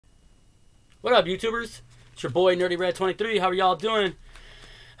What up, YouTubers? It's your boy NerdyRed23. How are y'all doing?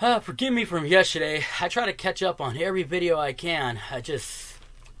 Forgive me from yesterday. I try to catch up on every video I can.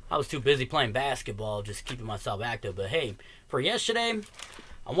 I was too busy playing basketball, just keeping myself active. But hey, for yesterday,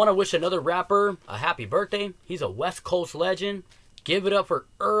 I want to wish another rapper a happy birthday. He's a West Coast legend. Give it up for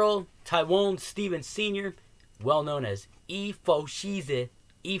Earl Tyrone Stevens Sr., well known as E-40.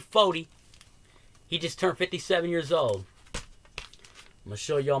 E-40. He just turned 57 years old. I'm going to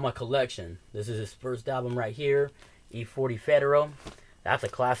show y'all my collection. This is his first album right here, E-40 Federal. That's a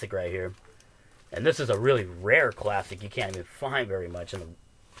classic right here. And this is a really rare classic. You can't even find very much in the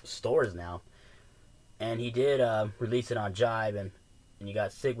stores now. And he did release it on Jive, and you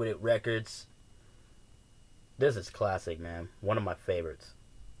got Sick With It Records. This is classic, man. One of my favorites.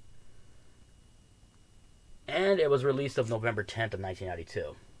 And it was released on November 10th of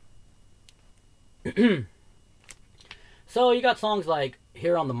 1992. So you got songs like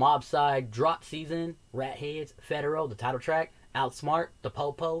Here on the Mob Side, Drop Season, Rat Heads, Federal, the title track, Outsmart, The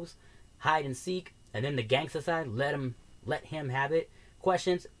Po-Pos, Hide and Seek, and then the Gangsta Side, Let Him Have It,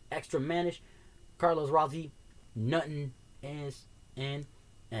 Questions, Extra Manish, Carlos Rossi, Nothing Is In,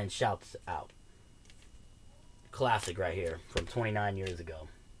 and Shouts Out. Classic right here from 29 years ago.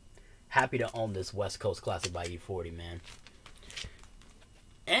 Happy to own this West Coast classic by E-40, man.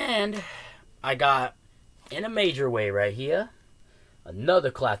 And I got, in a major way right here, another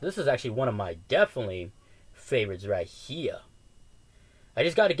classic. This is actually one of my definitely favorites right here. I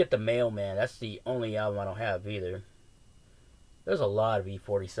just got to get the Mailman. That's the only album I don't have either. There's a lot of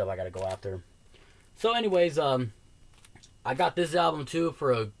E-40 stuff I got to go after. So anyways, I got this album too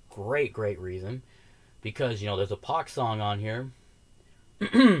for a great reason. Because, you know, there's a Pac song on here.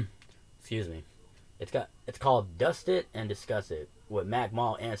 Excuse me. It's called Dust It and Discuss It with Mac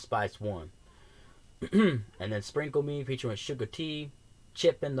Mall and Spice One. And then Sprinkle Me featuring Sugar T,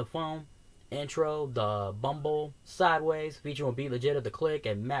 Chip in the Phone, Intro, The Bumble, Sideways featuring Be Legit of The Click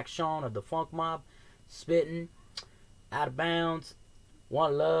and Max Sean of The Funk Mob, Spittin', Out of Bounds,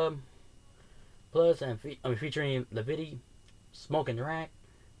 One Love, plus and featuring Levity, Smoke and Rack,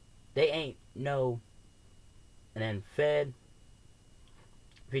 They Ain't No, and then Fed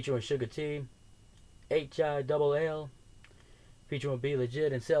featuring Sugar T, H-I-double-L featuring Be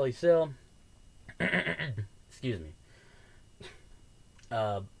Legit and Sally Cell. Excuse me.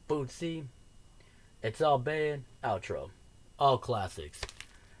 Bootsy, It's All Bad, Outro. All classics.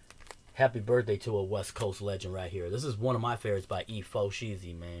 Happy birthday to a West Coast legend right here. This is one of my favorites by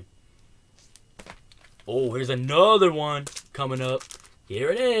E-40, man. Oh, here's another one coming up.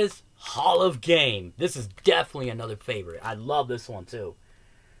 Here it is. Hall of Game. This is definitely another favorite. I love this one too.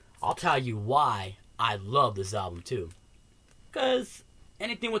 I'll tell you why I love this album too. Because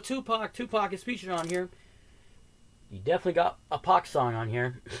anything with Tupac is featured on here. You definitely got a Pac song on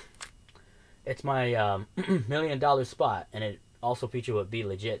here. It's my $1 Million Spot. And it also featured with Be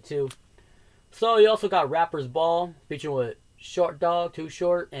Legit too. So you also got Rapper's Ball featuring with Short Dog, Too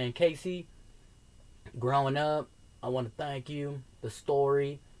Short, and Casey. Growing Up, I Want to Thank You, The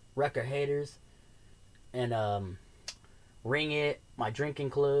Story, Record Haters, and Ring It, My Drinking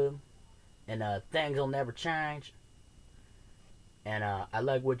Club, and Things Will Never Change, and I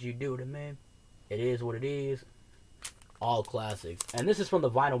Like What You Do to Me, It Is What It Is. All classics. And this is from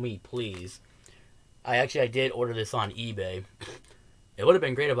the Vinyl Me Please. I did order this on eBay. It would have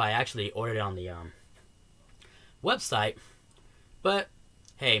been great if I actually ordered it on the website, but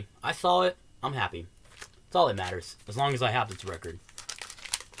hey, I saw it, I'm happy. That's all that matters, as long as I have this record.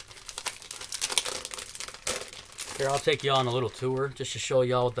 Here, I'll take y'all on a little tour just to show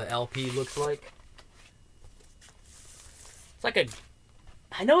y'all what the LP looks like. It's like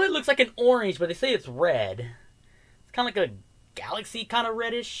I know it looks like an orange, but they say it's red. It's kind of like a galaxy kind of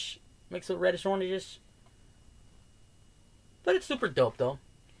reddish. Makes it reddish orangish. But it's super dope though.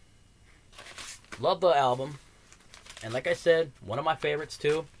 Love the album. And like I said, one of my favorites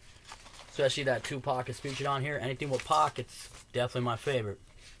too. Especially that Tupac is featured on here. Anything with Pac, it's definitely my favorite.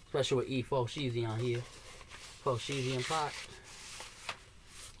 Especially with E-40 on here. E-40 and Pac.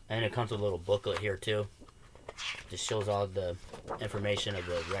 And it comes with a little booklet here too. Just shows all the information of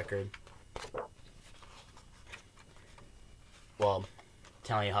the record. Well,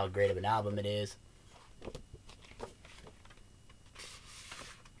 telling you how great of an album it is.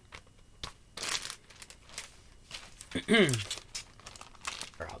 Or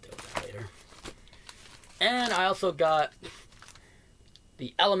I'll deal with that later. And I also got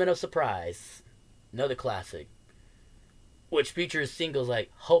The Element of Surprise. Another classic. Which features singles like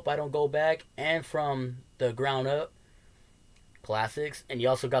Hope I Don't Go Back and From the Ground Up. Classics. And you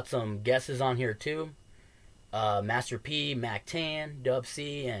also got some guesses on here too. Master P, Mac 10, Dub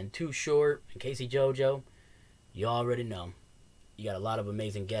C, and Too Short, and Casey JoJo. You already know. You got a lot of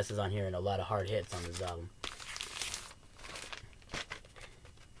amazing guesses on here and a lot of hard hits on this album.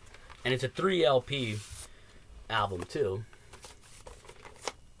 And it's a 3 LP album too.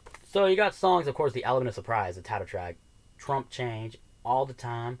 So you got songs, of course, The Element of Surprise, the title track, Trump Change, All the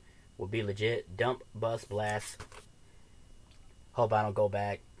Time, Will Be Legit, Dump, Bust, Blast, Hope I Don't Go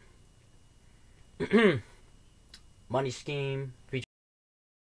Back, Money Scheme, feature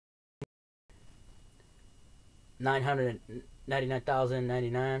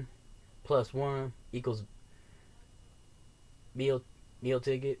 999,099 plus 1 equals meal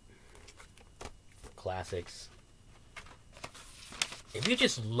ticket. Classics. If you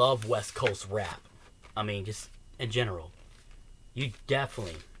just love West Coast rap, I mean, just in general, you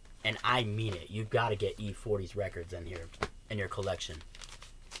definitely, and I mean it, you gotta get E-40's records in here in your collection.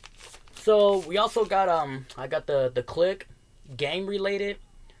 So we also got I got the Click game related.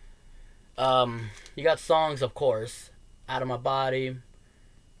 You got songs, of course, Out of My Body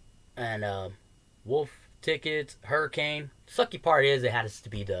and Wolf Tickets, Hurricane. Sucky part is it has to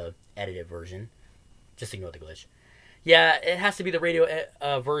be the edited version. Just ignore the glitch. Yeah, it has to be the radio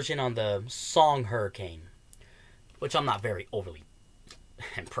version on the song Hurricane, which I'm not very overly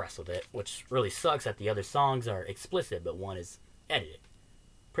impressed with it, which really sucks that the other songs are explicit, but one is edited.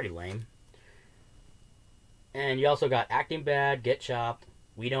 Pretty lame. And you also got Acting Bad, Get Chopped,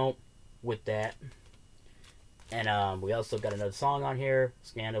 We Don't With That. And we also got another song on here,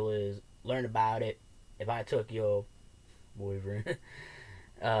 Scandalous, Learn About It, If I Took Your Boyfriend,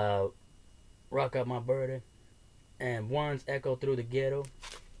 Rock Up My Burden, and One's Echo Through the Ghetto.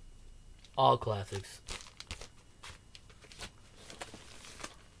 All classics.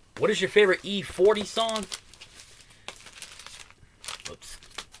 What is your favorite E-40 song? Oops.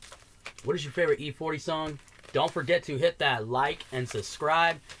 What is your favorite E-40 song? Don't forget to hit that like and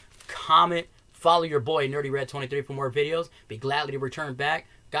subscribe. Comment. Follow your boy NerdyRed23 for more videos. Be gladly to return back.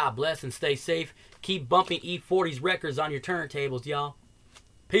 God bless and stay safe. Keep bumping E-40's records on your turntables, y'all.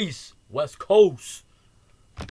 Peace. West Coast.